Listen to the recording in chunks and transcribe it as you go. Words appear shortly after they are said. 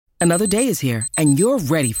Another day is here, and you're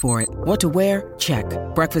ready for it. What to wear? Check.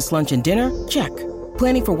 Breakfast, lunch, and dinner? Check.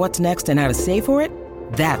 Planning for what's next and how to save for it?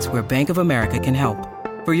 That's where Bank of America can help.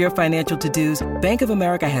 For your financial to-dos, Bank of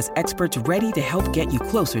America has experts ready to help get you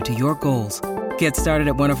closer to your goals. Get started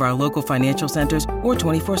at one of our local financial centers or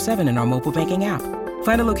 24/7 in our mobile banking app.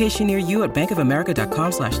 Find a location near you at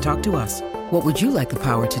bankofamerica.com/talktous. What would you like the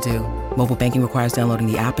power to do? Mobile banking requires downloading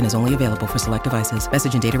the app and is only available for select devices.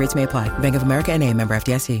 Message and data rates may apply. Bank of America N.A., member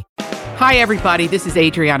FDIC. Hi, everybody. This is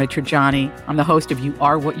Adriana Trajani. I'm the host of You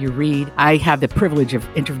Are What You Read. I have the privilege of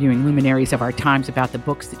interviewing luminaries of our times about the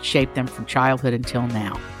books that shaped them from childhood until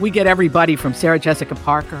now. We get everybody from Sarah Jessica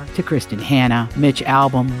Parker to Kristen Hanna, Mitch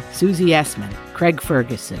Albom, Susie Essman, Craig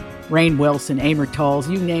Ferguson, Rainn Wilson, Amor Tolls,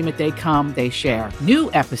 you name it, they come, they share.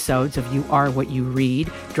 New episodes of You Are What You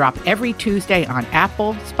Read drop every Tuesday on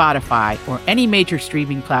Apple, Spotify, or any major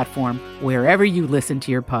streaming platform wherever you listen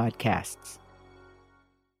to your podcasts.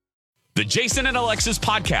 The Jason and Alexis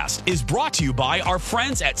podcast is brought to you by our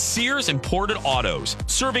friends at Sears Imported Autos,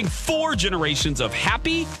 serving 4 generations of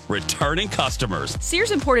happy, returning customers.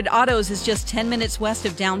 Sears Imported Autos is just 10 minutes west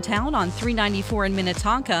of downtown on 394 in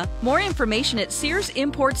Minnetonka. More information at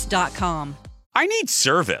SearsImports.com. I need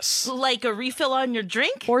service. Like a refill on your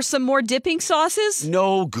drink? Or some more dipping sauces?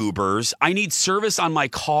 No, goobers. I need service on my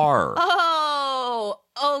car. Oh,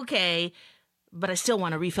 okay. But I still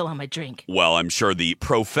want a refill on my drink. Well, I'm sure the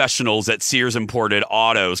professionals at Sears Imported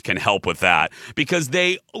Autos can help with that because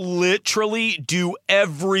they literally do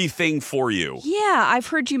everything for you. Yeah, I've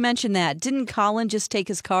heard you mention that. Didn't Colin just take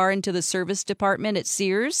his car into the service department at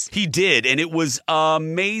Sears? He did, and it was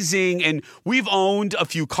amazing. And we've owned a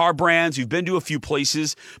few car brands. We've been to a few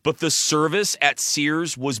places, but the service at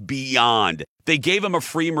Sears was beyond. They gave him a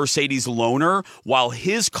free Mercedes loaner while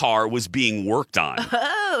his car was being worked on.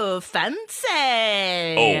 Oh, fancy.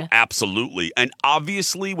 Oh, absolutely. And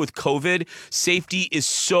obviously with COVID, safety is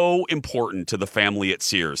so important to the family at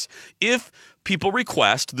Sears. If people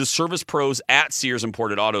request, the service pros at Sears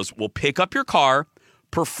Imported Autos will pick up your car,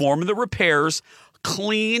 perform the repairs,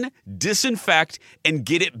 clean, disinfect, and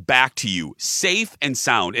get it back to you safe and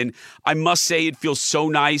sound. And I must say, it feels so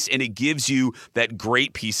nice, and it gives you that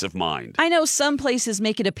great peace of mind. I know some places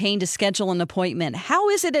make it a pain to schedule an appointment. How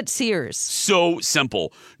is it at Sears? So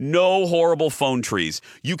simple. No horrible phone trees.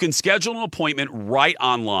 You can schedule an appointment right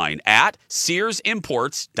online at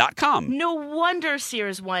SearsImports.com. No wonder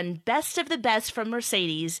Sears won Best of the Best from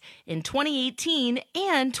Mercedes in 2018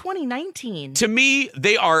 and 2019. To me,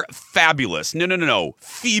 they are fabulous. No.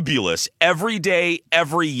 Fabulous. Every day,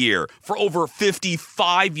 every year. For over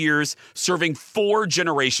 55 years, serving 4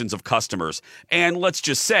 generations of customers. And let's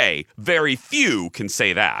just say, very few can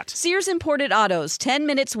say that. Sears Imported Autos, 10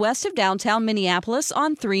 minutes west of downtown Minneapolis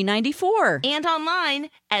on 394. And online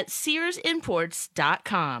at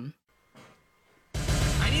SearsImports.com.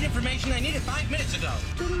 I need information. I need it 5 minutes ago.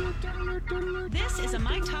 This is a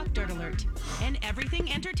My Talk Dirt Alert, an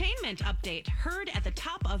everything entertainment update heard at the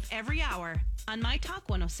top of every hour on My Talk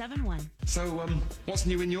 107.1. So, what's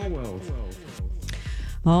new in your world?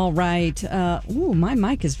 All right. My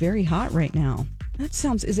mic is very hot right now.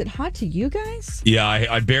 Is it hot to you guys? Yeah,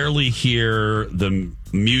 I barely hear the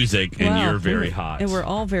music, and you're very hot. And we're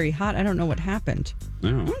all very hot. I don't know what happened. Oh.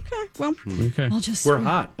 Okay, well, Okay. We're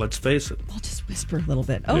hot, let's face it. I'll just whisper a little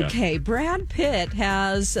bit. Okay, Brad Pitt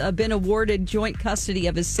has been awarded joint custody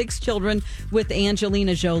of his 6 children with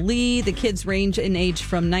Angelina Jolie. The kids range in age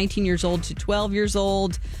from 19 years old to 12 years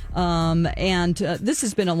old. And this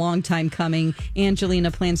has been a long time coming. Angelina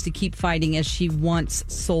plans to keep fighting as she wants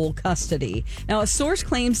sole custody. Now, a source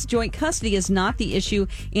claims joint custody is not the issue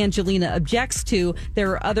Angelina objects to. There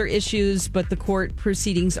are other issues, but the court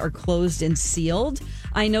proceedings are closed and sealed.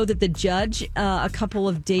 I know that the judge a couple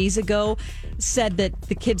of days ago said that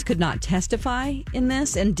the kids could not testify in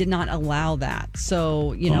this and did not allow that.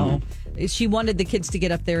 So, she wanted the kids to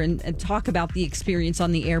get up there and talk about the experience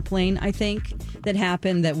on the airplane, I think, that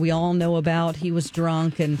happened that we all know about. He was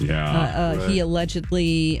drunk and he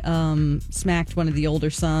allegedly smacked one of the older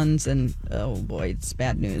sons. And, oh, boy, it's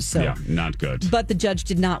bad news. So, yeah, not good. But the judge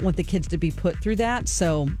did not want the kids to be put through that.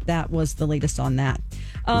 So that was the latest on that.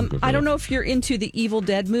 I don't know if you're into the Evil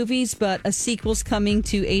Dead movies, but a sequel's coming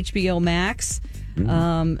to HBO Max.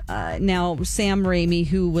 Now, Sam Raimi,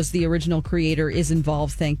 who was the original creator, is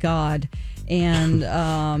involved, thank God.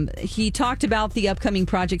 And he talked about the upcoming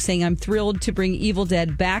project, saying, "I'm thrilled to bring Evil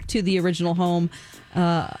Dead back to the original home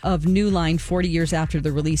of New Line 40 years after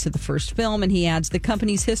the release of the first film." And he adds, "The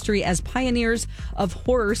company's history as pioneers of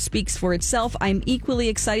horror speaks for itself. I'm equally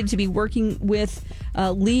excited to be working with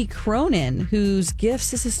Lee Cronin, whose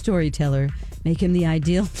gifts as a storyteller make him the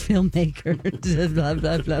ideal filmmaker. Blah,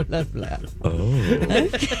 blah, blah, blah, blah. Oh.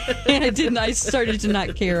 Okay. I started to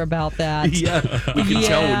not care about that. Yeah, we can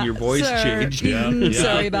tell when your voice changed.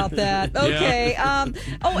 Sorry about that. Okay.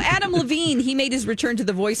 Adam Levine, he made his return to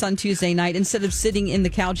The Voice on Tuesday night. Instead of sitting in the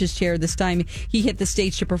couch's chair this time, he hit the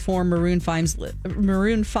stage to perform Maroon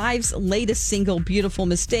 5's latest single, Beautiful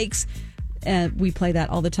Mistakes. We play that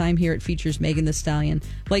all the time here. It features Megan Thee Stallion.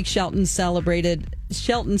 Blake Shelton celebrated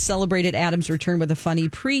Adam's return with a funny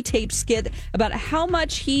pre-tape skit about how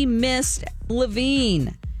much he missed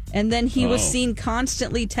Levine. And then he was seen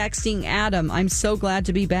constantly texting Adam, "I'm so glad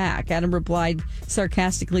to be back." Adam replied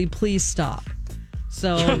sarcastically, "Please stop."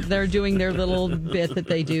 So they're doing their little bit that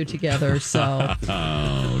they do together. So, all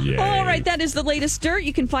right, that is the latest dirt.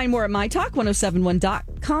 You can find more at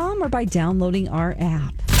mytalk1071.com or by downloading our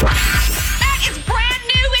app. That is brand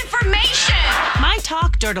new information. My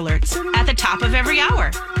Talk Dirt Alerts at the top of every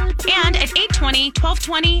hour. And at 8:20,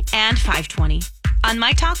 12:20, and 5:20 on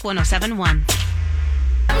My Talk 1071.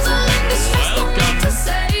 Welcome to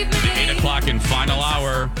the 8 o'clock and final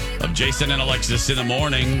hour of Jason and Alexis in the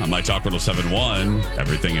morning on My Talk 1071.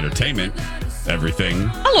 Everything entertainment. Everything.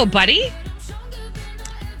 Hello, buddy.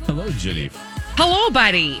 Hello, Jenny. Hello,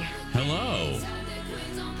 buddy. Hello.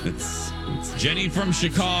 It's Jenny from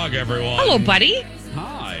Chicago, everyone. Hello, buddy.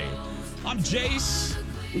 Hi. I'm Jace.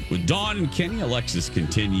 With Dawn and Kenny, Alexis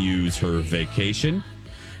continues her vacation.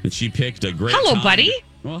 And she picked a great Hello, time. buddy.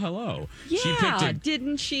 Well, hello. Yeah,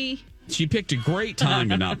 didn't she? She picked a great time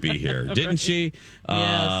to not be here, didn't she?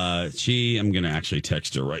 Yes. I'm going to actually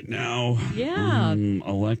text her right now. Yeah.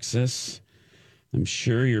 Alexis, I'm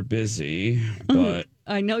sure you're busy, but...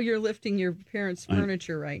 I know you're lifting your parents'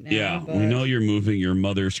 furniture right now. Yeah, but... we know you're moving your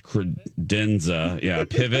mother's credenza. Yeah,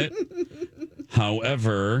 pivot.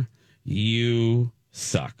 However, you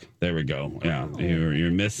suck. There we go. Yeah,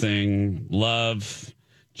 you're missing Love,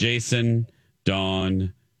 Jason,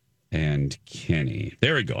 Dawn, and Kenny.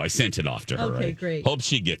 There we go. I sent it off to her. Okay, great. Hope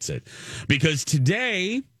she gets it. Because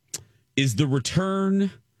today is the return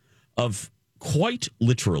of quite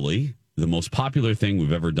literally the most popular thing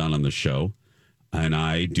we've ever done on the show. And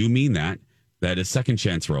I do mean that. That is Second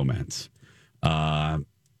Chance Romance.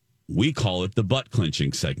 We call it the butt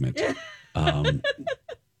clenching segment. I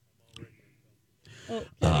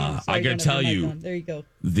gotta tell you, there you go.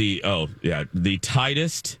 The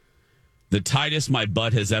tightest my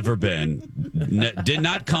butt has ever been did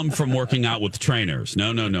not come from working out with trainers.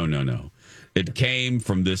 No. It came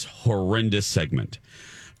from this horrendous segment.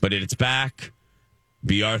 But it's back.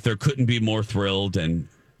 B. Arthur couldn't be more thrilled, and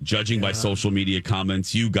judging by social media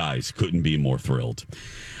comments, you guys couldn't be more thrilled.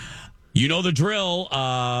 You know the drill.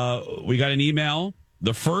 We got an email.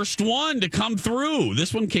 The first one to come through.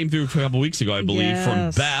 This one came through a couple weeks ago, I believe, from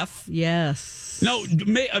Beth. Yes. No,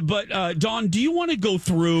 but Dawn, do you want to go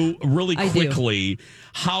through really quickly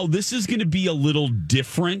how this is going to be a little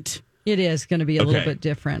different? It is going to be a little bit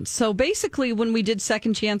different. So basically, when we did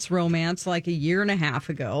Second Chance Romance like a year and a half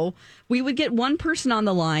ago, we would get one person on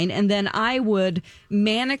the line, and then I would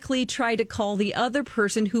manically try to call the other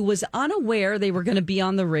person who was unaware they were going to be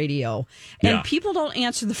on the radio. And people don't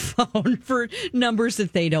answer the phone for numbers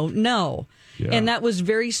that they don't know. Yeah. And that was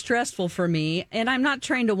very stressful for me. And I'm not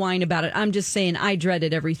trying to whine about it. I'm just saying I dread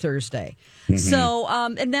it every Thursday. Mm-hmm. So,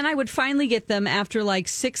 and then I would finally get them after like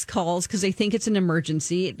 6 calls because they think it's an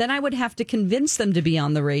emergency. Then I would have to convince them to be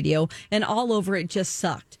on the radio, and all over it just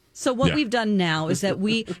sucked. So what we've done now is that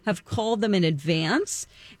we have called them in advance,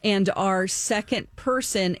 and our second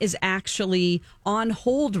person is actually on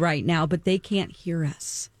hold right now, but they can't hear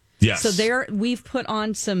us. Yes. So we've put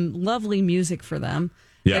on some lovely music for them.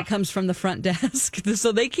 Yeah. That comes from the front desk.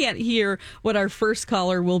 So they can't hear what our first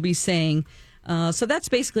caller will be saying. So that's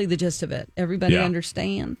basically the gist of it. Everybody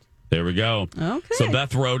understand? There we go. Okay. So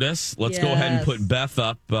Beth wrote us. Let's go ahead and put Beth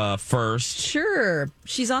up first. Sure.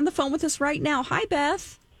 She's on the phone with us right now. Hi,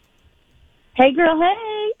 Beth. Hey, girl.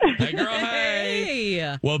 Hey. Hey, girl.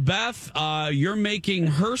 Hey. Well, Beth, you're making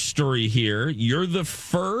her story here. You're the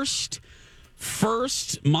first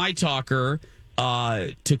My Talker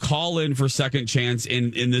to call in for Second Chance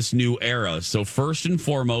in this new era. So first and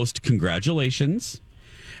foremost, congratulations.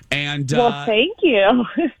 And well, thank you.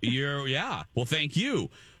 Well, thank you.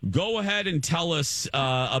 Go ahead and tell us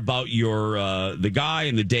about your the guy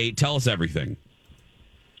and the date. Tell us everything.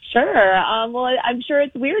 Sure. Well, I'm sure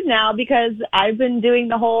it's weird now because I've been doing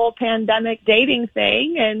the whole pandemic dating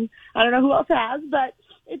thing, and I don't know who else has, but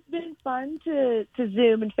it's been fun to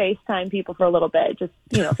Zoom and FaceTime people for a little bit. Just,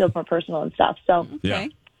 feels more personal and stuff. So, okay.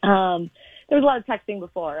 There was a lot of texting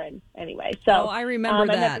before, and anyway. So I remember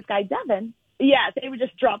that. I met this guy, Devin. Yes, they would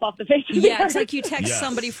just drop off the face of the Yeah, earth. it's like you text Yes.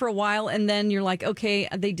 somebody for a while and then you're like, okay,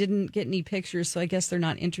 they didn't get any pictures, so I guess they're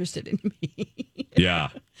not interested in me. Yeah.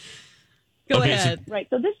 Go Okay, ahead. Right.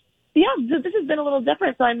 So this has been a little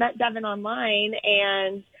different. So I met Devin online,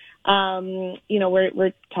 and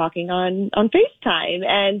we're talking on FaceTime,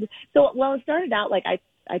 and so it started out like I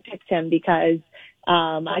picked him because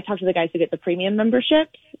I talked to the guys who get the premium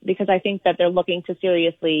memberships because I think that they're looking to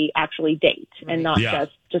seriously actually date and not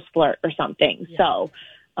just flirt or something. Yeah. So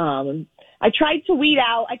I tried to weed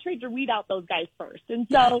out those guys first. And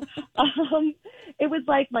so it was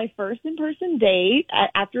like my first in-person date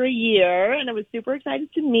after a year, and I was super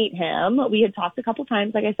excited to meet him. We had talked a couple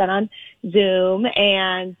times, like I said, on Zoom.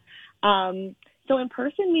 And so in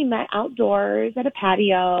person, we met outdoors at a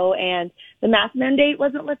patio, and the mask mandate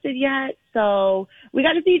wasn't lifted yet. So we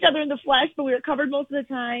got to see each other in the flesh, but we were covered most of the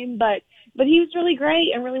time. But he was really great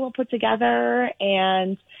and really well put together.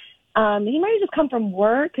 And he might have just come from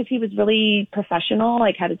work because he was really professional,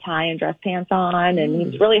 like had a tie and dress pants on, and he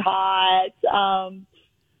was really hot.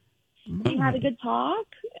 We had a good talk.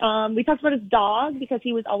 We talked about his dog because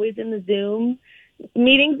he was always in the Zoom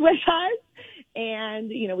meetings with us. And,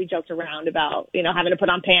 we joked around about, having to put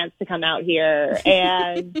on pants to come out here.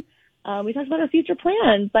 And we talked about our future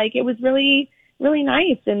plans. Like, it was really, really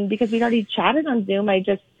nice. And because we'd already chatted on Zoom, it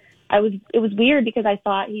was weird because I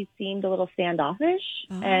thought he seemed a little standoffish.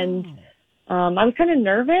 Oh. And I was kind of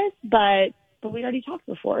nervous, but we'd already talked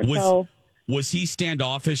before. Was he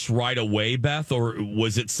standoffish right away, Beth, or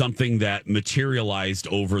was it something that materialized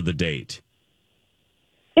over the date?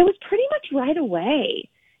 It was pretty much right away.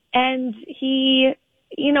 And he,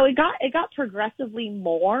 it got progressively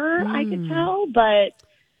more, I could tell, but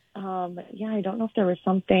I don't know if there was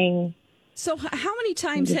something. So how many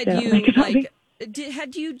times had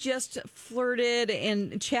you just flirted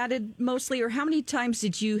and chatted mostly, or how many times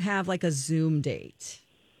did you have like a Zoom date?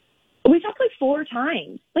 We talked like 4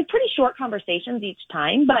 times, like pretty short conversations each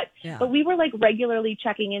time, but we were like regularly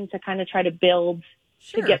checking in to kind of try to build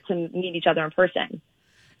to get to meet each other in person.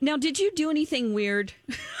 Now, did you do anything weird?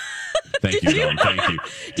 Thank you, Dawn. Thank you.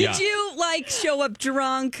 Did you show up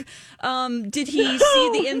drunk? Did he see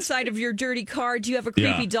the inside of your dirty car? Do you have a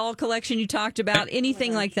creepy doll collection you talked about?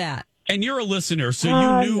 Anything like that? And you're a listener, so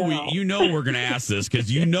you know we're going to ask this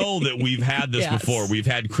because you know that we've had this before. We've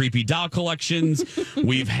had creepy doll collections.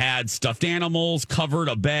 We've had stuffed animals, covered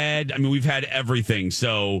a bed. I mean, we've had everything.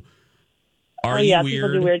 So are you weird? People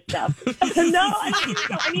do weird stuff. No,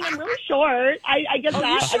 I mean, I'm really short. I get that.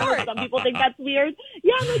 I know some people think that's weird.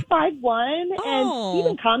 Yeah, I'm like 5'1", and he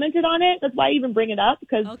even commented on it. That's why I even bring it up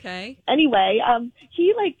because anyway,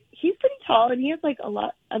 he's pretty tall, and he has like a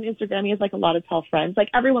lot on Instagram. He has like a lot of tall friends. Like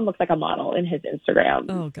everyone looks like a model in his Instagram.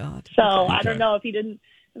 Oh God. So I don't know if he didn't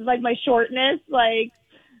like my shortness, like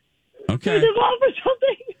okay, turn him off or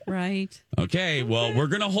something. Right. Okay. Well, we're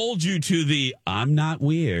gonna hold you to the I'm not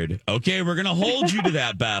weird. Okay, we're gonna hold you to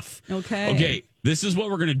that, Beth. Okay. Okay. This is what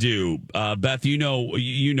we're gonna do, Beth. You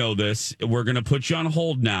know this. We're gonna put you on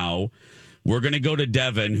hold now. We're going to go to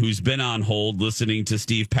Devin, who's been on hold listening to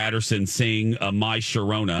Steve Patterson sing My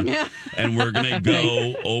Sharona. And we're going to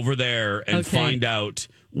go over there and find out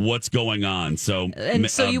what's going on. So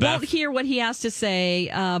you Beth, won't hear what he has to say,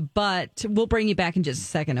 but we'll bring you back in just a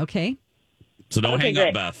second, okay? So don't hang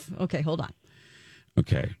up, Beth. Okay, hold on.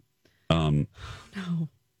 Okay. No.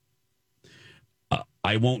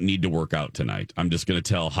 I won't need to work out tonight. I'm just going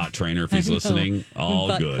to tell Hot Trainer if he's listening. All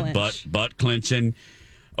butt good. Clench. Butt clenching.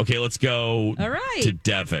 Okay, let's go to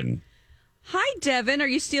Devin. Hi, Devin. Are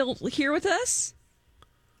you still here with us?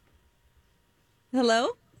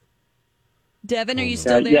 Hello? Devin, are you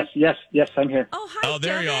still there? Yes, I'm here. Oh, hi, Oh,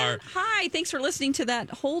 there Devin. you are. Hi, thanks for listening to that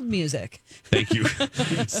hold music. Thank you.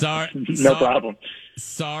 No problem.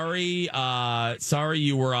 Sorry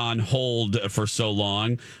you were on hold for so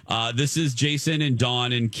long. This is Jason and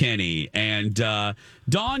Dawn and Kenny. And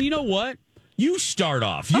Dawn, you know what? You start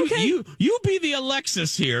off. You be the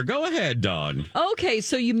Alexis here. Go ahead, Dawn. Okay,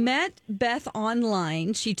 so you met Beth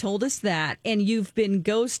online. She told us that, and you've been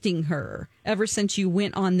ghosting her ever since you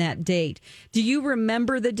went on that date. Do you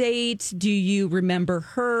remember the date? Do you remember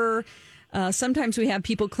her? Sometimes we have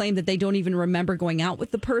people claim that they don't even remember going out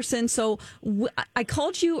with the person. So I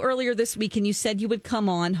called you earlier this week, and you said you would come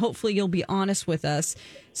on. Hopefully you'll be honest with us.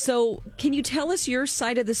 So can you tell us your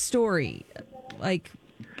side of the story? Like,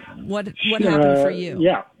 what happened for you?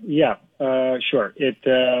 Sure. It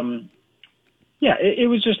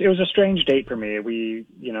was a strange date for me. We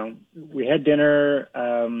had dinner.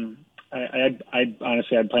 I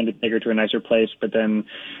honestly, I'd planned to take her to a nicer place, but then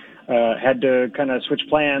had to kind of switch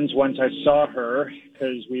plans once I saw her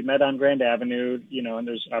because we met on Grand Avenue, and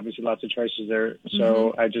there's obviously lots of choices there.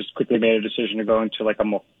 So I just quickly made a decision to go into like a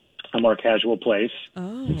more casual place.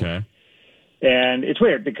 Oh. Okay. And it's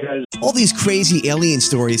weird because all these crazy alien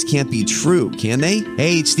stories can't be true, can they?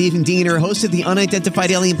 Hey, it's Stephen Diener, host of the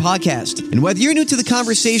Unidentified Alien Podcast. And whether you're new to the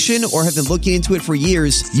conversation or have been looking into it for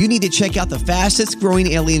years, you need to check out the fastest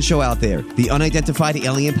growing alien show out there, the Unidentified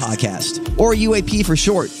Alien Podcast, or UAP for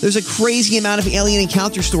short. There's a crazy amount of alien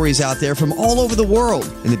encounter stories out there from all over the world.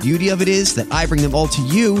 And the beauty of it is that I bring them all to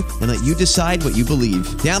you and let you decide what you believe.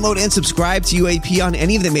 Download and subscribe to UAP on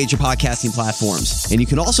any of the major podcasting platforms. And you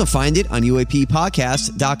can also find it on UAPpodcast.com.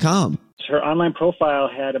 her online profile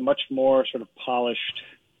had a much more sort of polished,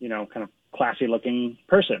 kind of classy looking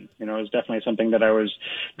person. It was definitely something that I was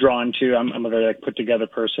drawn to. I'm a very put together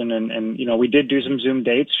person. And we did do some Zoom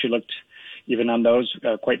dates. She looked, even on those,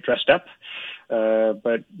 quite dressed up.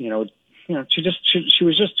 But she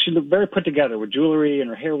looked very put together with jewelry, and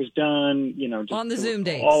her hair was done, just on the Zoom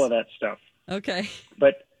dates, all of that stuff. Okay.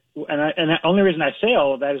 But, and the only reason I say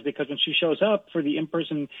all of that is because when she shows up for the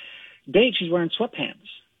in-person date, she's wearing sweatpants.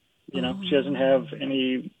 She doesn't have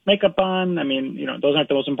any makeup on. I mean, those aren't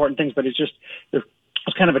the most important things, but it was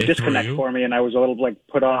kind of a disconnect for me, and I was a little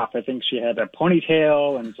put off. I think she had a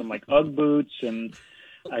ponytail and some Ugg boots, and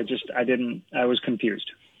I was confused.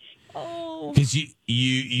 Oh, because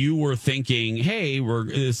you were thinking, hey,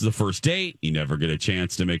 this is the first date. You never get a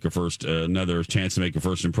chance to make another chance to make a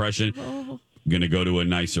first impression. Oh. Going to go to a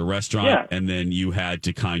nicer restaurant, and then you had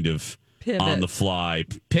to kind of pivot. On the fly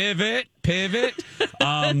pivot. Yeah.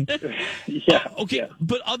 Okay, yeah.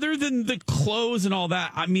 But other than the clothes and all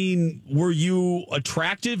that, I mean, were you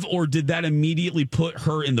attractive, or did that immediately put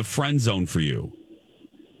her in the friend zone for you?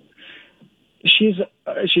 She's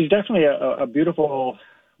definitely a beautiful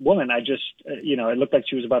woman. I just, it looked like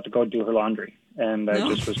she was about to go do her laundry, and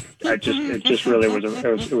it just really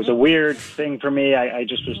was a weird thing for me. I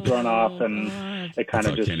just was thrown off, and it kind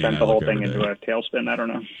of just sent the whole thing into a tailspin. I don't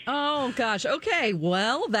know. Oh gosh. Okay.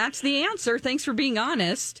 Well, that's the answer. Thanks for being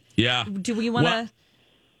honest. Yeah. Do we want to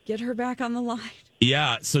get her back on the line?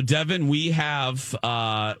 Yeah. So Devin, we have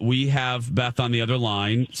Beth on the other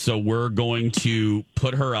line, so we're going to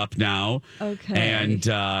put her up now. Okay. And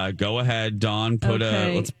go ahead, Dawn.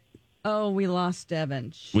 We lost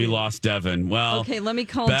Devin. We lost Devin. Well, okay. Let me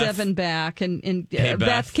call Devin back. And hey,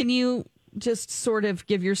 Beth, can you just sort of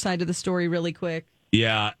give your side of the story really quick?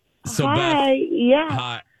 Yeah. So hi. Beth. Yeah.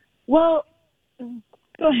 Hi. Well,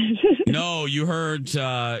 go ahead. No, you heard.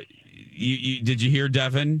 Did you hear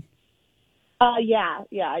Devin? Yeah,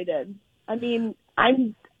 I did. I mean,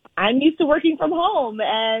 I'm used to working from home,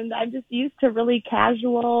 and I'm just used to really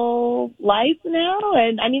casual life now.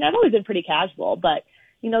 And I mean, I've always been pretty casual, but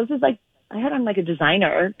this is I had on a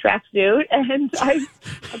designer tracksuit, and I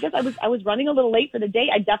guess I was running a little late for the date.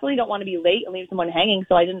 I definitely don't want to be late and leave someone hanging,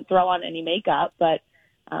 so I didn't throw on any makeup. But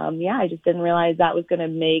I just didn't realize that was going to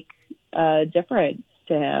make a difference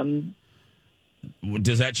to him.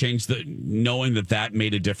 Does that change knowing that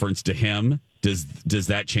made a difference to him? Does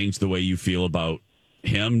that change the way you feel about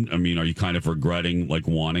him? I mean, are you kind of regretting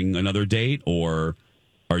wanting another date, or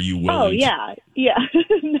are you willing? Oh yeah.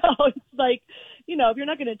 No, it's if you're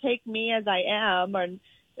not going to take me as I am, and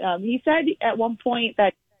he said at one point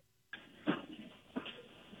that.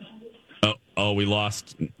 We've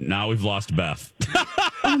lost Beth.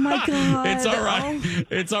 Oh my God! It's all right.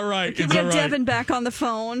 It's all right. Can we get Devin back on the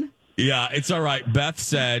phone? Yeah, it's all right. Beth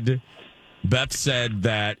said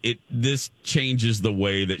that this changes the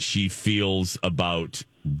way that she feels about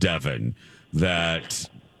Devin, that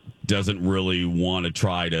doesn't really want to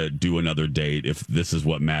try to do another date if this is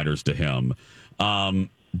what matters to him.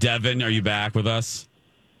 Devin, are you back with us?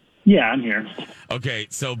 Yeah, I'm here. Okay,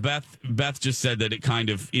 so Beth just said that it kind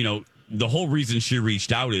of, the whole reason she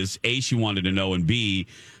reached out is A, she wanted to know, and B,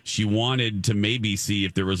 she wanted to maybe see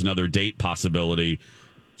if there was another date possibility.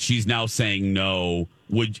 She's now saying no.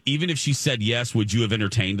 Even if she said yes, would you have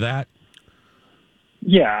entertained that?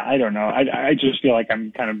 Yeah, I don't know. I just feel like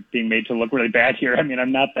I'm kind of being made to look really bad here. I mean,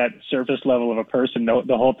 I'm not that surface level of a person.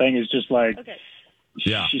 The whole thing is just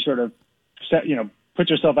she sort of put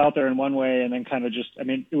yourself out there in one way, and then kind of it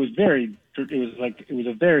was a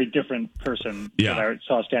very different person that I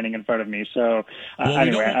saw standing in front of me. So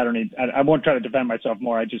anyway, I won't try to defend myself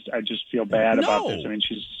more. I just feel bad about this. I mean,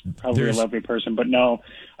 she's probably a lovely person, but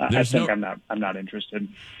I think I'm not interested.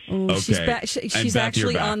 Ooh, okay. She's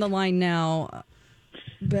actually on the line now.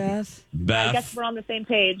 Beth. I guess we're on the same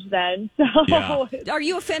page then. So. Yeah. Are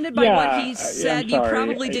you offended by what he said? You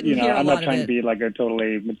probably didn't hear a lot of it. I'm not trying to be like a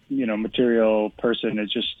totally, material person.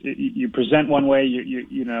 It's just you present one way.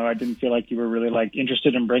 You know, I didn't feel like you were really like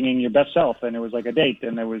interested in bringing your best self, and it was like a date,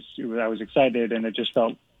 and I was excited, and it just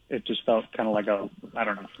felt kind of like I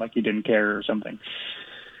don't know, like you didn't care or something.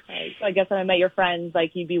 Right. So I guess when I met your friends,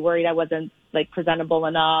 like you'd be worried I wasn't like presentable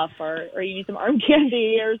enough, or you need some arm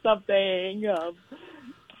candy or something.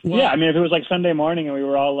 Yeah, I mean, if it was like Sunday morning and we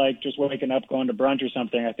were all like just waking up, going to brunch or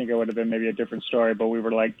something, I think it would have been maybe a different story. But we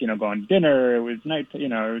were like, going to dinner. It was night.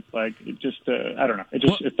 It was like it just I don't know.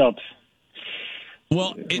 It felt.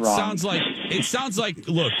 Well, it sounds like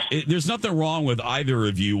look, there's nothing wrong with either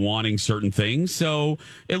of you wanting certain things. So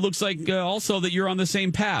it looks like also that you're on the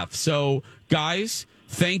same path. So guys,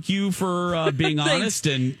 thank you for being honest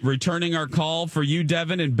and returning our call. For you,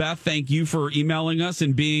 Devin and Beth, thank you for emailing us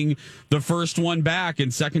and being the first one back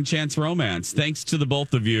in Second Chance Romance. Thanks to the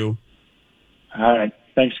both of you. All right.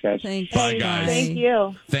 Thanks, guys. Bye, guys. Thank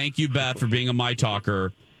you. Thank you, Beth, for being a My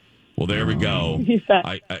Talker. Well, there we go.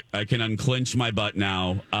 I can unclench my butt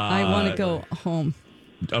now. I want to go home.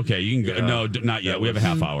 Okay, you can go. No, not yet. We have a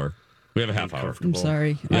half hour. I'm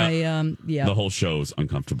sorry. Yeah. The whole show's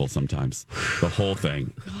uncomfortable sometimes. The whole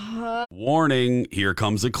thing. Warning, here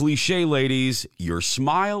comes a cliche, ladies. Your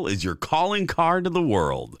smile is your calling card to the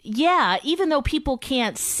world. Yeah, even though people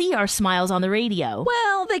can't see our smiles on the radio.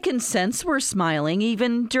 Well, they can sense we're smiling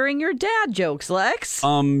even during your dad jokes, Lex.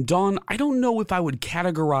 Dawn, I don't know if I would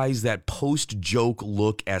categorize that post-joke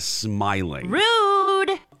look as smiling.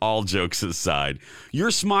 Rude! All jokes aside, your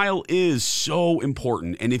smile is so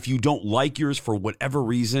important, and if you don't like yours for whatever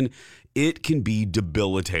reason, it can be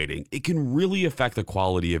debilitating. It can really affect the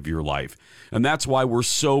quality of your life. And that's why we're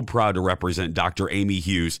so proud to represent Dr. Amy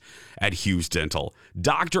Hughes at Hughes Dental.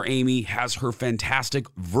 Dr. Amy has her fantastic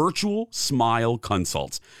virtual smile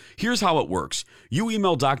consults. Here's how it works. You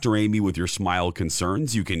email Dr. Amy with your smile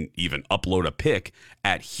concerns. You can even upload a pic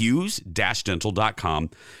at hughes-dental.com,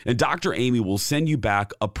 and Dr. Amy will send you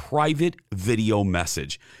back a private video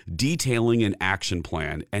message detailing an action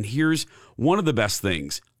plan. And here's one of the best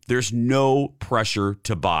things. There's no pressure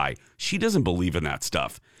to buy. She doesn't believe in that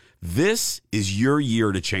stuff. This is your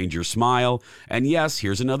year to change your smile. And yes,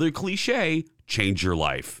 here's another cliche, change your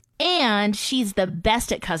life. And she's the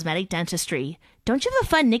best at cosmetic dentistry. Don't you have a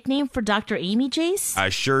fun nickname for Dr. Amy, Jace? I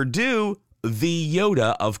sure do. The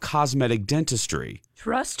Yoda of cosmetic dentistry.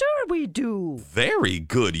 Trust her, we do. Very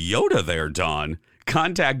good Yoda there, Dawn.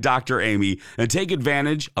 Contact Dr. Amy and take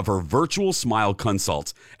advantage of her virtual smile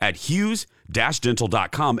consults at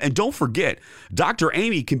hughes-dental.com. And don't forget, Dr.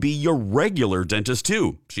 Amy can be your regular dentist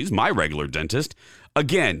too. She's my regular dentist.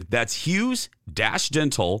 Again, that's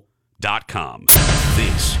hughes-dental.com.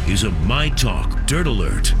 This is a My Talk Dirt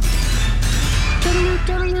Alert. Dirt alert,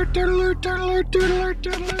 dirt alert, dirt alert, dirt alert, dirt alert,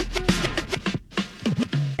 dirt alert.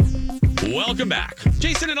 Welcome back.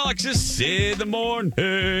 Jason and Alexis in the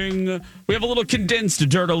morning. We have a little condensed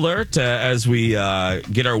Dirt Alert as we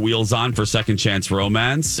get our wheels on for Second Chance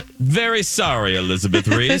Romance. Very sorry, Elizabeth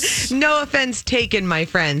Reese. No offense taken, my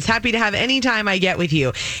friends. Happy to have any time I get with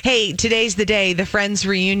you. Hey, today's the day. The Friends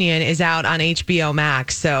reunion is out on HBO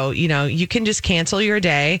Max. So, you can just cancel your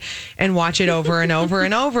day and watch it over and over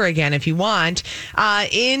and over again if you want.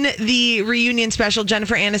 In the reunion special,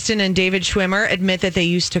 Jennifer Aniston and David Schwimmer admit that they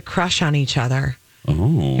used to crush on each other.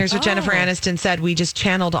 Oh. Here's what Jennifer Aniston said. We just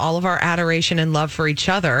channeled all of our adoration and love for each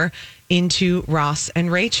other into Ross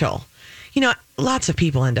and Rachel. Lots of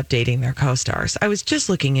people end up dating their co-stars. I was just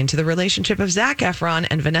looking into the relationship of Zac Efron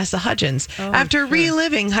and Vanessa Hudgens after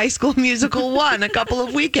reliving High School Musical 1 a couple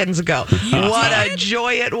of weekends ago. What a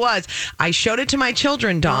joy it was. I showed it to my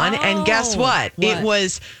children, Dawn, and guess what? It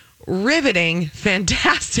was riveting,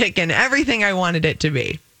 fantastic, and everything I wanted it to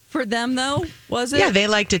be. For them, though, was it? Yeah, they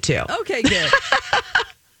liked it too. Okay, good.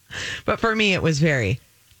 But for me, it was very,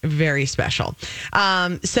 very special.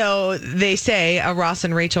 So they say a Ross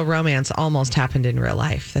and Rachel romance almost happened in real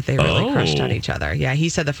life, that they really crushed on each other. Yeah, he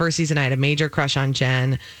said the first season I had a major crush on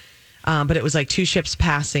Jen, but it was like two ships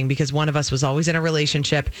passing because one of us was always in a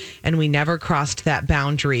relationship and we never crossed that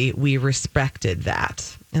boundary. We respected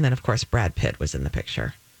that. And then, of course, Brad Pitt was in the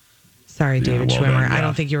picture. Sorry, David Schwimmer. I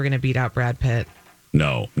don't think you were going to beat out Brad Pitt.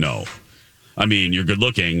 No. I mean, you're good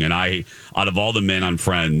looking, and out of all the men on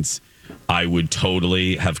Friends, I would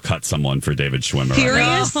totally have cut someone for David Schwimmer.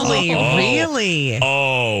 Seriously? Really?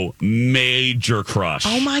 Oh, major crush.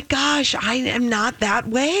 Oh my gosh, I am not that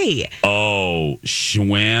way. Oh,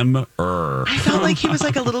 Schwimmer. I felt like he was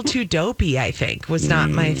like a little too dopey, I think, was not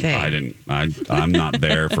my thing. I'm not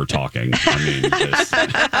there for talking. I mean,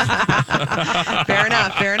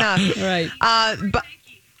 fair enough. Right. But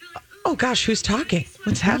oh gosh, who's talking?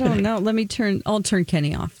 What's happening? No, I'll turn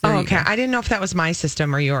Kenny off. There okay. I didn't know if that was my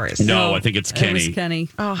system or yours. No, I think it's Kenny. It was Kenny.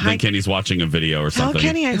 Oh, I think Kenny's watching a video or something. Oh,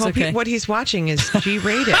 Kenny, I hope what he's watching is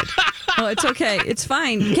G-rated. Oh, it's okay. It's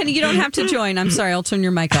fine. Kenny, you don't have to join. I'm sorry. I'll turn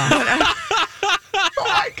your mic off. Oh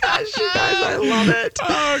my gosh, you guys, I love it.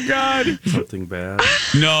 Oh God. Something bad.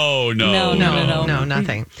 No,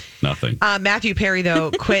 nothing. Nothing. Matthew Perry, though,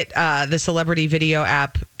 quit the celebrity video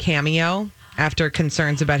app Cameo after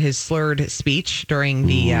concerns about his slurred speech during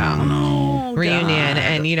the reunion.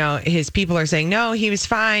 And, his people are saying, no, he was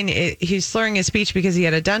fine. He's slurring his speech because he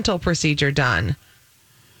had a dental procedure done.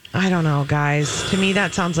 I don't know, guys. To me,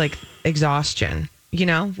 that sounds like exhaustion,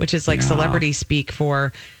 which is like celebrity speak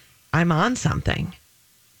for I'm on something.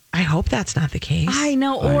 I hope that's not the case. I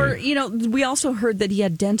know. Or, we also heard that he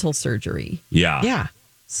had dental surgery. Yeah. Yeah.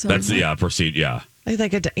 So that's, proceed. Yeah.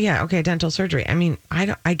 Okay, dental surgery. I mean,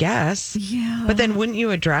 I guess. Yeah. But then wouldn't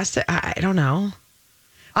you address it? I don't know.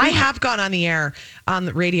 I have gone on the air on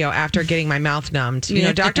the radio after getting my mouth numbed.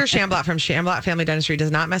 Dr. Shamblat from Shamblat Family Dentistry does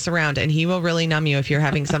not mess around, and he will really numb you if you're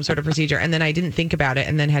having some sort of procedure. And then I didn't think about it,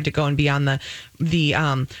 and then had to go and be on the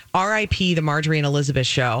R.I.P. the Marjorie and Elizabeth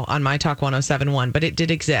show on My Talk 107.1, but it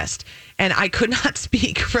did exist. And I could not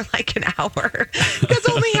speak for like an hour because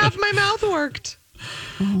only half my mouth worked.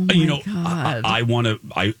 Oh my God.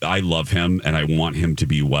 I love him and I want him to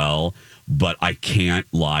be well, but I can't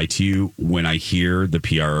lie to you. When I hear the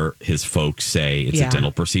PR, his folks say it's a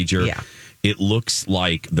dental procedure, it looks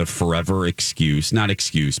like the forever excuse, not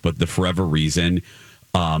excuse, but the forever reason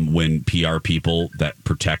when PR people that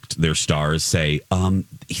protect their stars say,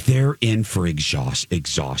 they're in for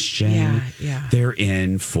exhaustion. Yeah. They're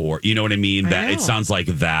in for, you know what I mean? It sounds like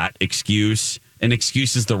that excuse. An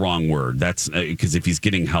excuse is the wrong word. That's because if he's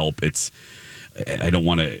getting help, I don't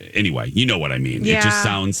want to. Anyway, you know what I mean. Yeah. It just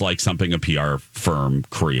sounds like something a PR firm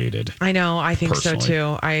created. I know. I think personally. so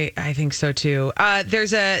too. I think so too.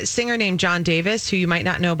 There's a singer named John Davis who you might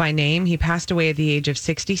not know by name. He passed away at the age of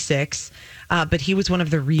 66, but he was one of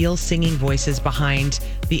the real singing voices behind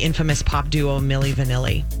the infamous pop duo Milli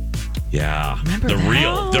Vanilli. Yeah, remember the that?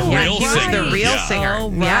 real singer. The real singer. Oh,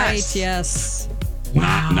 right. Yes.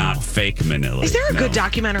 Not fake Manila. Is there a good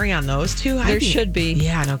documentary on those two? There should be.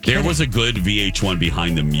 Yeah, no kidding. There was a good VH1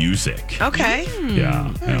 Behind the Music. Okay. Yeah,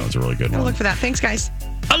 it was a really good one. I'll look for that. Thanks, guys.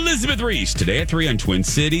 Elizabeth Reese today at 3 on Twin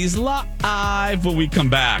Cities Live. When we come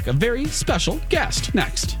back, a very special guest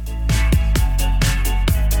next.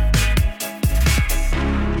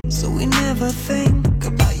 So we never think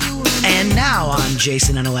about you. And now on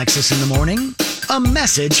Jason and Alexis in the Morning, a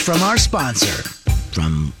message from our sponsor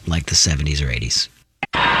from like the 70s or 80s.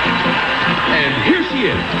 And here she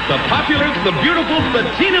is, the popular, the beautiful, the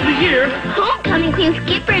teen of the year. Homecoming Queen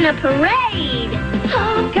Skipper in a parade.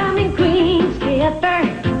 Homecoming Queen Skipper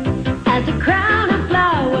has a crown of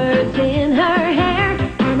flowers in her hair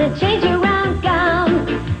and a change-around gown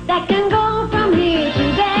that can go from here to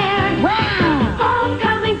there. Wow!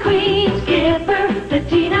 Homecoming Queen Skipper, the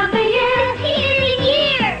teen of the year. The teen of the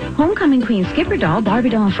year. Homecoming Queen Skipper doll, Barbie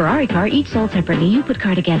doll, and Ferrari car, each sold separately. You put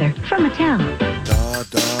car together. From Mattel.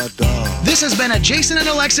 This has been a Jason and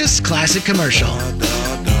Alexis classic commercial.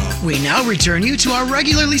 We now return you to our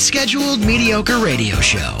regularly scheduled mediocre radio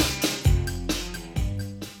show.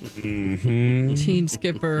 Mm-hmm. Teen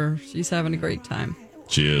Skipper. She's having a great time.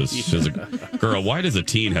 She is. She's a girl. Why does a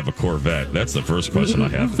teen have a Corvette? That's the first question I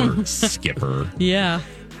have for Skipper. Yeah.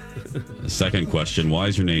 The second question, why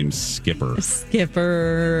is your name Skipper?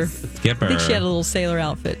 Skipper. Skipper. I think she had a little sailor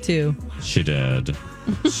outfit, too. She did.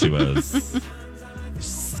 She was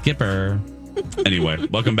Skipper. Anyway,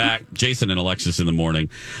 welcome back. Jason and Alexis in the morning.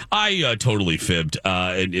 I totally fibbed.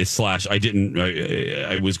 I didn't.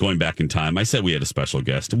 I was going back in time. I said we had a special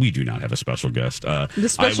guest. We do not have a special guest. The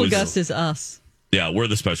special guest is us. Yeah, we're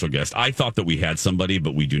the special guest. I thought that we had somebody,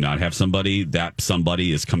 but we do not have somebody. That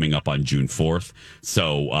somebody is coming up on June 4th.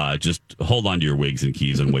 So just hold on to your wigs and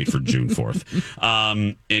keys and wait for June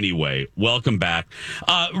 4th. Anyway, welcome back.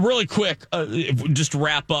 Really quick, just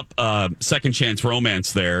wrap up Second Chance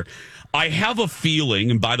Romance there. I have a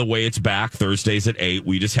feeling, and by the way, it's back Thursdays at 8.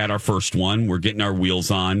 We just had our first one. We're getting our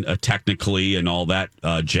wheels on technically and all that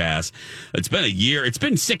jazz. It's been a year. It's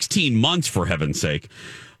been 16 months, for heaven's sake.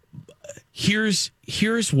 Here's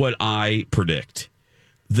what I predict.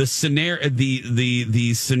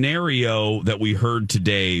 the scenario that we heard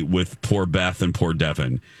today with poor Beth and poor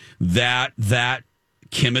Devin, that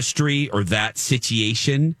chemistry or that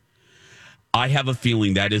situation, I have a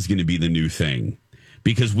feeling that is going to be the new thing,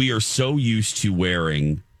 because we are so used to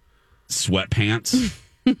wearing sweatpants.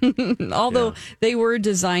 Although they were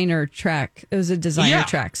designer track. It was a designer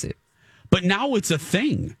tracksuit. But now it's a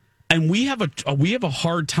thing. And we have a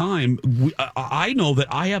hard time. I know that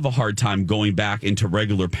I have a hard time going back into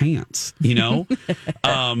regular pants,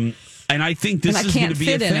 and I think this is going to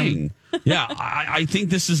be a thing. Yeah, I think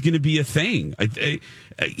this is going to be a thing.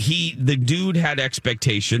 The dude had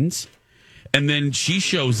expectations, and then she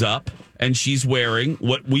shows up and she's wearing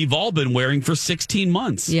what we've all been wearing for 16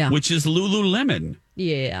 months, which is Lululemon.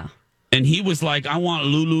 Yeah. And he was like, I want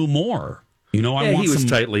Lulu more. He was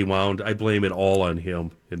tightly wound. I blame it all on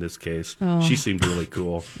him in this case. Oh. She seemed really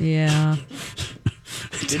cool. Yeah.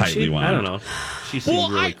 Tightly wound. I don't know. She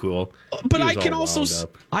seemed really cool. But I can also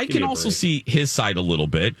see his side a little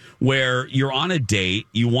bit, where you're on a date,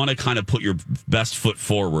 you want to kind of put your best foot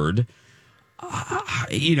forward,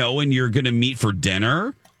 and you're going to meet for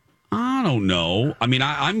dinner. I don't know. I mean,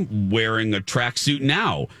 I'm wearing a tracksuit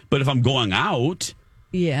now, but if I'm going out...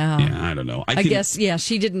 Yeah, I don't know. I guess,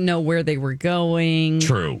 she didn't know where they were going.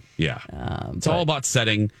 True, yeah. It's all about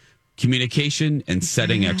setting communication and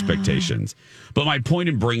setting expectations. But my point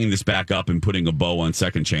in bringing this back up and putting a bow on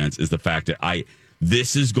Second Chance is the fact that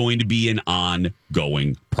this is going to be an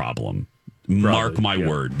ongoing problem. Probably, mark my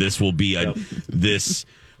word. This will be this...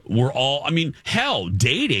 We're all, hell,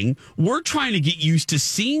 dating, we're trying to get used to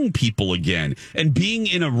seeing people again and being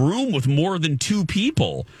in a room with more than two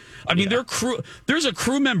people. There's a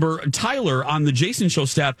crew member, Tyler, on the Jason Show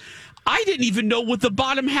staff. I didn't even know what the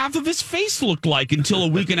bottom half of his face looked like until a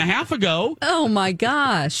week and a half ago. Oh, my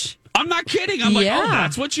gosh. I'm not kidding. I'm like, oh,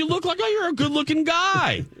 that's what you look like? Oh, you're a good-looking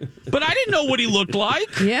guy. But I didn't know what he looked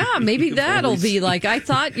like. Yeah, maybe that'll be like, I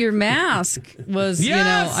thought your mask was,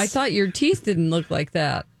 I thought your teeth didn't look like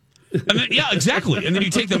that. And then, yeah, exactly. And then you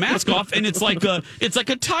take the mask off, and it's like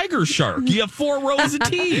a tiger shark. You have 4 rows of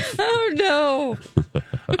teeth. Oh no!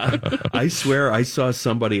 I swear, I saw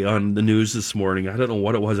somebody on the news this morning. I don't know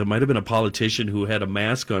what it was. It might have been a politician who had a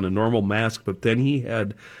mask on, a normal mask, but then he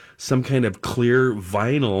had some kind of clear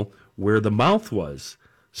vinyl where the mouth was,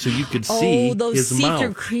 so you could see those his mouth.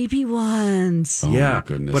 see-through creepy ones. Yeah, my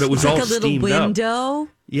goodness. But it was like all a little steamed window. Up.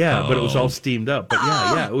 Yeah, but it was all steamed up.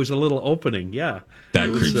 But it was a little opening. Yeah, that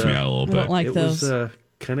creeps me out a little bit. I don't like those. It was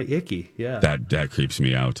kind of icky. Yeah, that creeps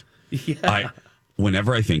me out. Yeah.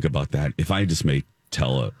 Whenever I think about that, if I just may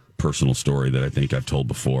tell a personal story that I think I've told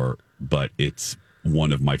before, but it's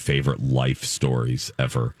one of my favorite life stories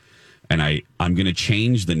ever, and I'm going to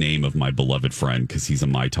change the name of my beloved friend because he's a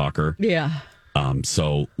My Talker. Yeah.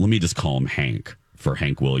 So let me just call him Hank, for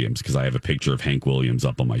Hank Williams, because I have a picture of Hank Williams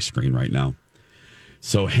up on my screen right now.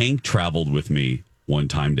 So Hank traveled with me one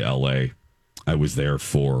time to L.A. I was there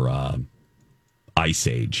for Ice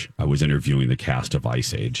Age. I was interviewing the cast of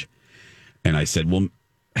Ice Age. And I said, well,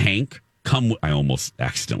 Hank, come. I almost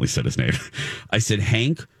accidentally said his name. I said,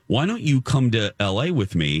 Hank, why don't you come to L.A.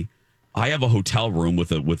 with me? I have a hotel room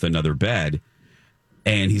with another bed.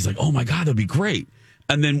 And he's like, oh, my God, that'd be great.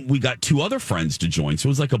 And then we got 2 other friends to join. So it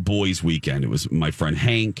was like a boys' weekend. It was my friend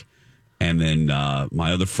Hank and then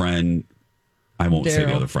my other friend... I won't say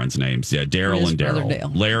the other friends' names. Yeah, Daryl and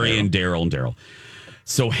Daryl. Larry and Daryl.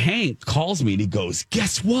 So Hank calls me and he goes,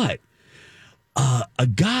 guess what? A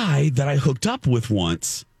guy that I hooked up with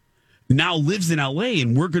once now lives in L.A.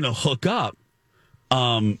 and we're going to hook up.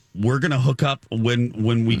 We're going to hook up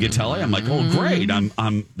when we get to L.A. I'm like, oh, great.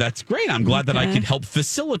 That's great. I'm glad that I could help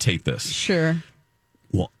facilitate this. Sure.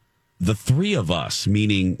 Well, the 3 of us,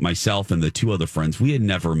 meaning myself and the 2 other friends, we had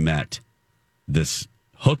never met this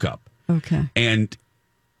hookup. Okay. And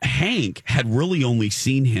Hank had really only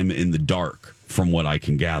seen him in the dark, from what I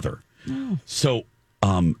can gather. Oh. So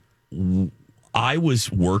I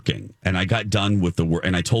was working, and I got done with the work,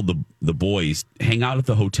 and I told the boys, hang out at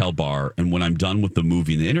the hotel bar, and when I'm done with the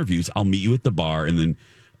movie and the interviews, I'll meet you at the bar, and then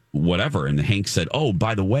whatever. And Hank said, oh,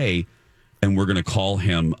 by the way, and we're going to call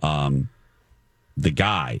him the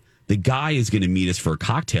guy. The guy is going to meet us for a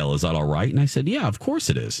cocktail. Is that all right? And I said, yeah, of course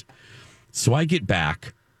it is. So I get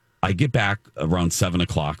back around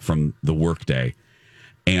 7:00 from the workday,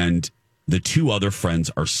 and the 2 other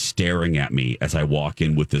friends are staring at me as I walk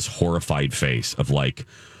in with this horrified face of like,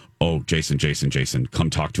 oh, Jason,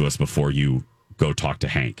 come talk to us before you go talk to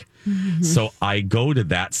Hank. Mm-hmm. So I go to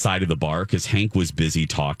that side of the bar because Hank was busy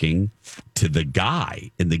talking to the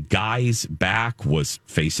guy, and the guy's back was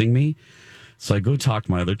facing me. So I go talk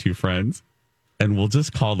to my other 2 friends, and we'll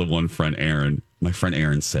just call the one friend Aaron. my friend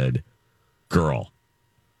Aaron said, girl.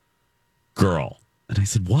 And I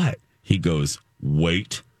said, what? He goes,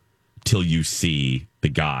 wait till you see the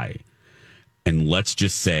guy. And let's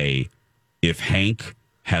just say if Hank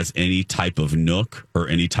has any type of nook or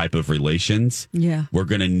any type of relations, we're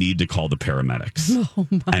going to need to call the paramedics.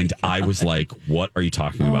 And I was like, what are you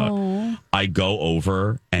talking about? I go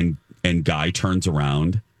over and Guy turns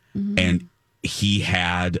around and he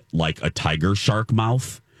had like a tiger shark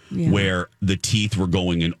mouth where the teeth were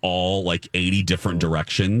going in all like 80 different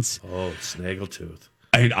directions. Oh, snaggletooth.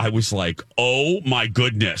 And I was like, oh my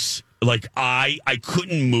goodness. Like I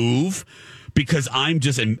couldn't move because I'm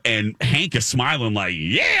just, and Hank is smiling like,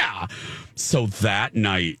 yeah. So that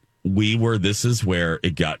night this is where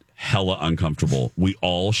it got hella uncomfortable. We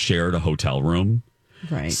all shared a hotel room.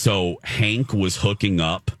 Right. So Hank was hooking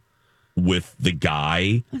up with the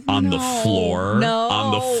guy on the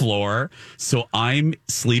floor. So I'm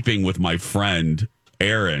sleeping with my friend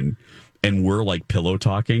Aaron and we're like pillow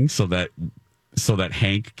talking so that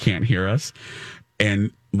Hank can't hear us.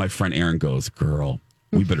 And my friend Aaron goes, girl,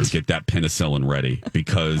 we better get that penicillin ready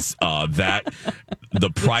because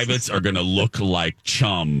the privates are going to look like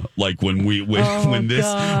chum. Like when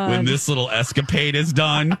this little escapade is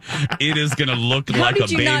done, it is going to look like a baby. How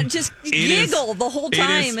did you not just giggle the whole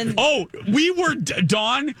time? We were,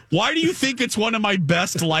 Dawn, why do you think it's one of my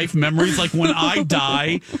best life memories? Like when I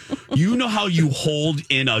die, you know how you hold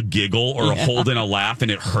in a giggle or hold in a laugh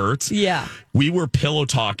and it hurts? Yeah. We were pillow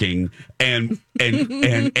talking and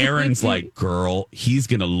Aaron's like, girl, he's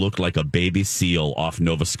going to look like a baby seal off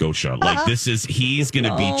Nova Scotia. Like he's going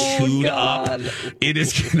to be chewed up. It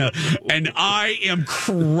is going to, and I am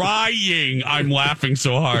crying. I'm laughing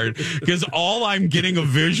so hard because all I'm getting a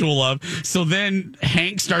visual of. So then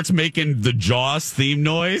Hank starts making the Jaws theme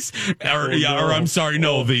noise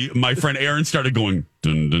my friend Aaron started going,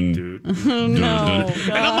 dun, dun, dun, dun, dun.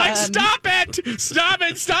 And I'm like,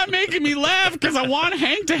 stop making me laugh because I want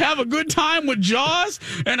Hank to have a good time with Jaws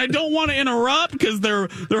and I don't want to interrupt because they're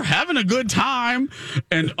having a good time.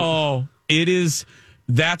 And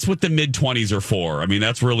that's what the mid-20s are for. I mean,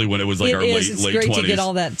 that's really when it was like our late 20s. It's great to get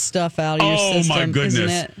all that stuff out of your system. Oh my goodness. Isn't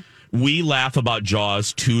it? We laugh about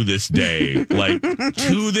Jaws to this day. Like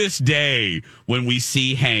to this day when we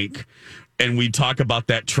see Hank and we talk about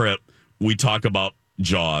that trip, we talk about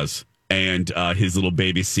Jaws and his little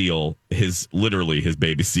baby seal, his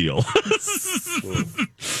baby seal.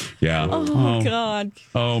 Yeah. Oh, God.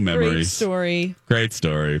 Oh, memories. Great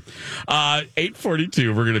story.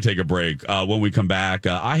 8:42. We're going to take a break. When we come back,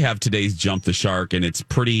 I have today's Jump the Shark, and it's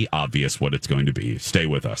pretty obvious what it's going to be. Stay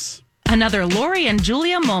with us. Another Lori and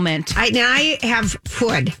Julia moment. I have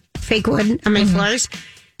wood, fake wood on my floors.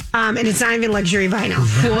 And it's not even luxury vinyl.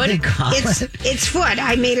 It's wood.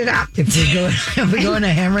 I made it up. If we go into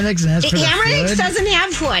Hammernix and ask for Hammernix doesn't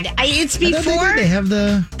have wood. It's before they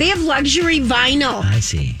have luxury vinyl. I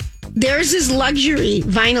see. Theirs is luxury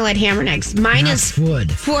vinyl at Hammernix. Mine is wood,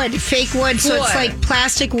 fake wood. So it's like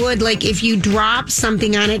plastic wood. Like if you drop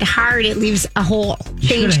something on it hard, it leaves a hole. You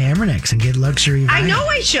should go to Hammernix and get luxury vinyl. I know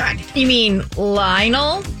I should. You mean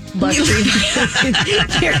Lionel? Luxury.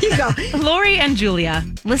 There you go. Lori and Julia.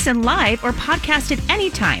 Listen live or podcast it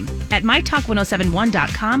anytime at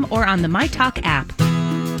mytalk1071.com or on the MyTalk app.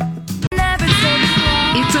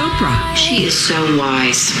 It's Oprah. She is so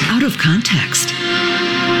wise. Out of context.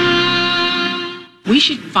 We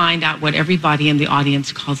should find out what everybody in the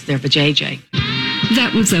audience calls their vajayjay.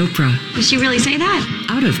 That was Oprah. Did she really say that?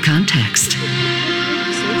 Out of context.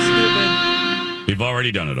 We've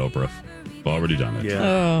already done it, Oprah. We've already done it.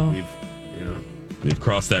 Yeah. We've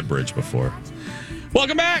crossed that bridge before.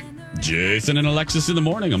 Welcome back. Jason and Alexis in the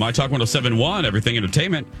morning on My Talk 107.1. Everything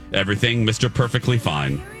entertainment. Everything Mr. Perfectly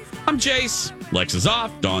Fine. I'm Jace. Lex is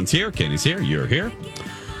off. Dawn's here. Kenny's here. You're here.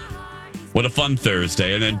 What a fun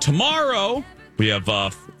Thursday. And then tomorrow we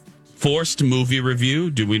have forced movie review,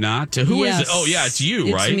 do we not? Who is it? Oh, yeah, it's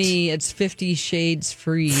you, right? It's me. It's 50 Shades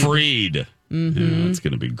Freed. Freed. Mm-hmm. Yeah, it's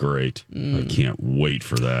going to be great. I can't wait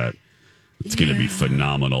for that. It's going to be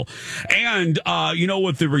phenomenal. And,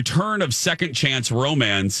 with the return of Second Chance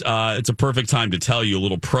Romance, it's a perfect time to tell you a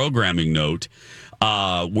little programming note.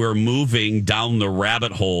 We're moving down the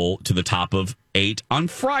rabbit hole to the top of 8 on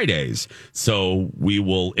Fridays. So we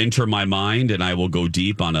will enter my mind and I will go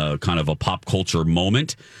deep on a kind of a pop culture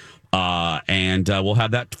moment. And we'll have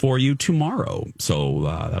that for you tomorrow. So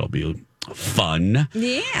that'll be fun.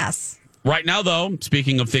 Yes. Right now, though,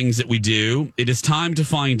 speaking of things that we do, it is time to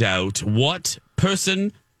find out what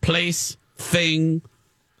person, place, thing,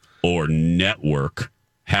 or network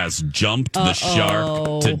has jumped the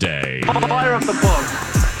shark today. Fire up the book.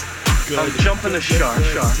 Jumping the shark.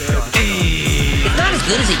 Hey. It's not as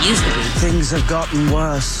good as it used to be. Things have gotten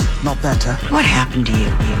worse, not better. What happened to you?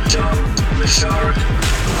 Jump the shark.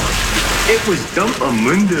 It was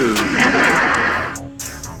Dumpamundo.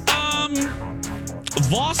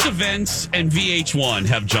 Voss Events and VH1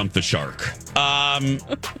 have jumped the shark.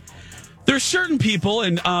 There's certain people,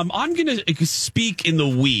 and I'm going to speak in the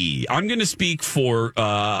we. I'm going to speak for,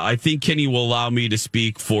 I think Kenny will allow me to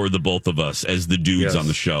speak for the both of us as the dudes on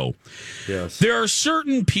the show. Yes. There are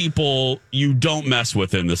certain people you don't mess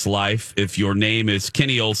with in this life if your name is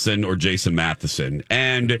Kenny Olson or Jason Matheson.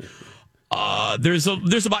 And there's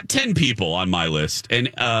about 10 people on my list.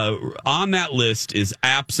 And on that list is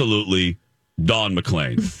absolutely Dawn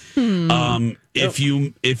McClain.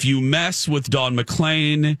 If you mess with Dawn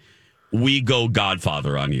McClain, we go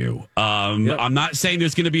Godfather on you. I'm not saying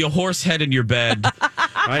there's going to be a horse head in your bed.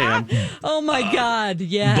 I am. Oh my God!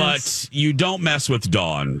 Yes, but you don't mess with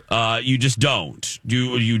Dawn. You just don't.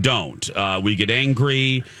 You don't. We get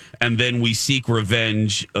angry, and then we seek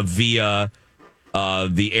revenge via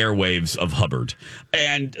the airwaves of Hubbard.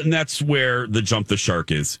 And that's where the jump the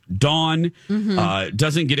shark is. Dawn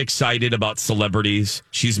doesn't get excited about celebrities.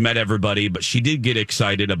 She's met everybody, but she did get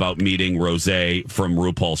excited about meeting Rosé from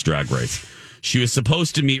RuPaul's Drag Race. She was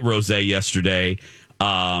supposed to meet Rosé yesterday.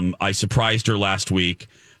 I surprised her last week.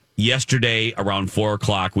 Yesterday, around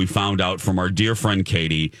 4:00, we found out from our dear friend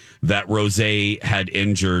Katie that Rosé had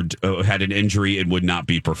an injury and would not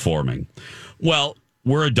be performing. Well,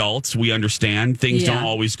 we're adults. We understand things don't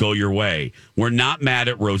always go your way. We're not mad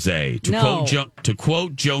at Rosé. To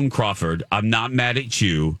quote Joan Crawford, I'm not mad at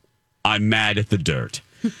you. I'm mad at the dirt.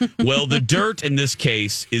 Well, the dirt in this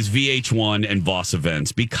case is VH1 and Voss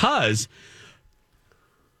Events because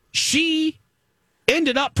she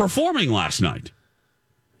ended up performing last night.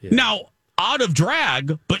 Yeah. Now, out of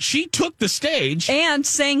drag, but she took the stage and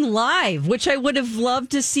sang live, which I would have loved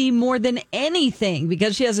to see more than anything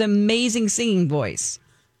because she has an amazing singing voice.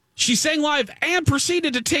 She sang live and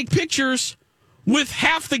proceeded to take pictures with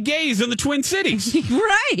half the gays in the Twin Cities.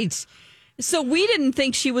 Right. So we didn't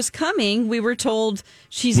think she was coming. We were told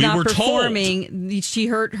she's not performing. She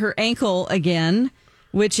hurt her ankle again,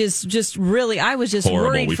 which is just really, I was just horrible.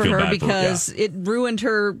 Worried for her because it ruined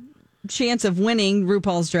her chance of winning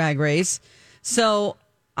RuPaul's Drag Race. So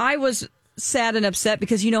I was sad and upset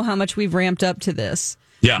because you know how much we've ramped up to this.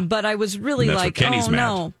 Yeah. But I was really like, oh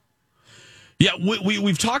no. Yeah,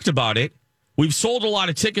 we've talked about it. We've sold a lot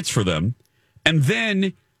of tickets for them. And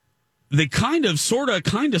then they kind of sort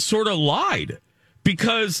of lied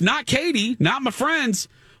because not Katie, not my friends,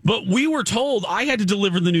 but we were told I had to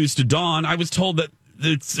deliver the news to Dawn. I was told that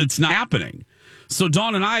it's not happening. So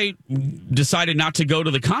Dawn and I decided not to go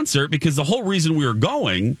to the concert because the whole reason we were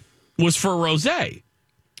going was for Rosé.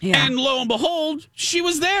 Yeah. And lo and behold, she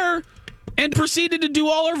was there and proceeded to do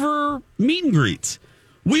all of her meet and greets.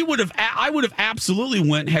 I would have absolutely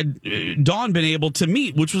went had Dawn been able to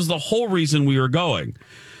meet, which was the whole reason we were going.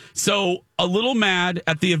 So a little mad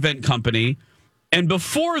at the event company. And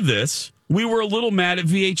before this, we were a little mad at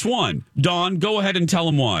VH1. Dawn, go ahead and tell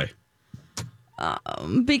them why.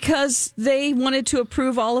 Because they wanted to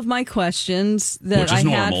approve all of my questions that I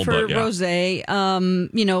had for Rosé.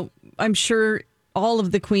 I'm sure all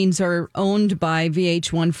of the queens are owned by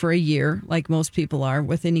VH1 for a year, like most people are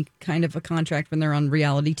with any kind of a contract when they're on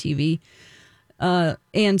reality TV.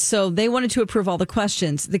 And so they wanted to approve all the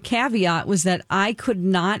questions. The caveat was that I could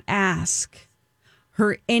not ask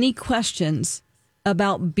her any questions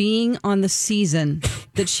about being on the season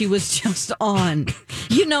that she was just on.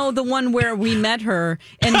 You know, the one where we met her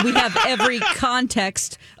and we have every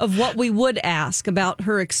context of what we would ask about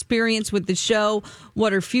her experience with the show,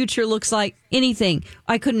 what her future looks like, anything.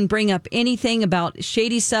 I couldn't bring up anything about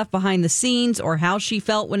shady stuff behind the scenes or how she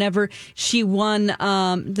felt whenever she won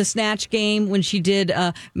the Snatch game when she did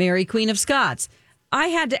Mary Queen of Scots. I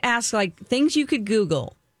had to ask like things you could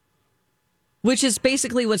Google, which is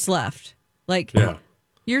basically what's left. Like,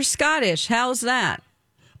 you're Scottish. How's that?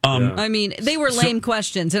 I mean, they were lame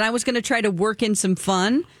questions, and I was going to try to work in some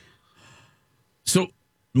fun. So,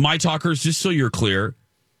 my talkers, just so you're clear,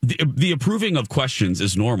 the approving of questions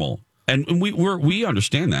is normal, and we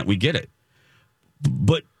understand that. We get it.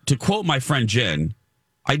 But to quote my friend Jen,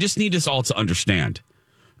 I just need us all to understand.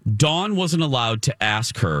 Dawn wasn't allowed to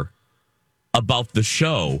ask her about the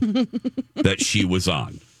show that she was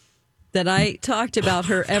on. That I talked about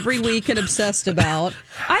her every week and obsessed about.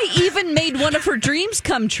 I even made one of her dreams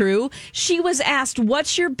come true. She was asked,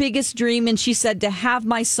 what's your biggest dream? And she said, to have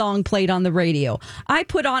my song played on the radio. I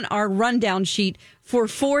put on our rundown sheet for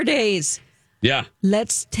 4 days. Yeah.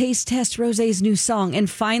 Let's taste test Rosé's new song. And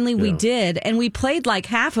finally we did. And we played like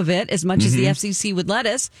half of it, as much as the FCC would let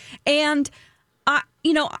us. And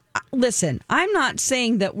listen, I'm not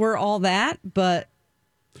saying that we're all that, but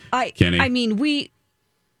Kenny. I mean, we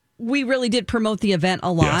really did promote the event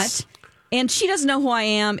a lot. Yes. And she doesn't know who I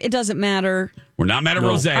am. It doesn't matter. We're not mad at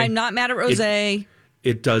Rose. I'm not mad at Rose.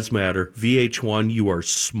 It does matter. VH1, you are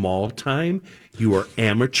small time. You are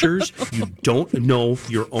amateurs. You don't know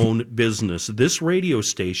your own business. This radio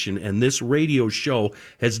station and this radio show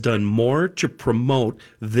has done more to promote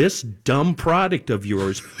this dumb product of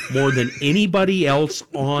yours more than anybody else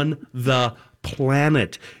on the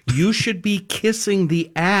planet. You should be kissing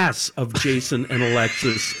the ass of Jason and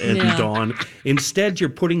Alexis and Dawn. Instead, you're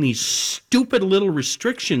putting these stupid little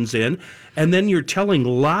restrictions in, and then you're telling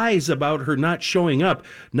lies about her not showing up.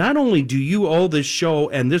 Not only do you owe this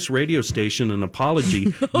show and this radio station an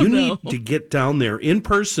apology, you need to get down there in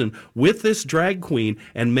person with this drag queen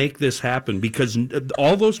and make this happen, because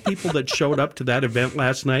all those people that showed up to that event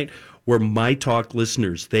last night were My Talk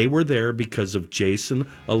listeners. They were there because of Jason,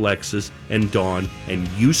 Alexis, and Dawn, and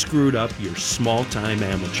you screwed up, your small-time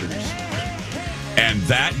amateurs. And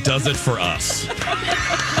that does it for us.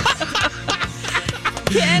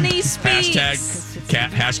 Kenny speaks.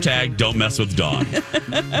 Hashtag don't mess with Dawn.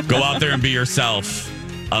 Go out there and be yourself.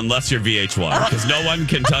 Unless you're VH1, because no one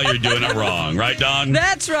can tell you're doing it wrong. Right, Dawn?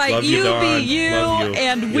 That's right. Love you, Dawn. Be you.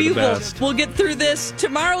 And we'll get through this.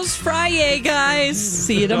 Tomorrow's Friday, guys.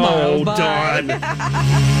 See you tomorrow. Oh, Bye.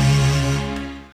 Dawn.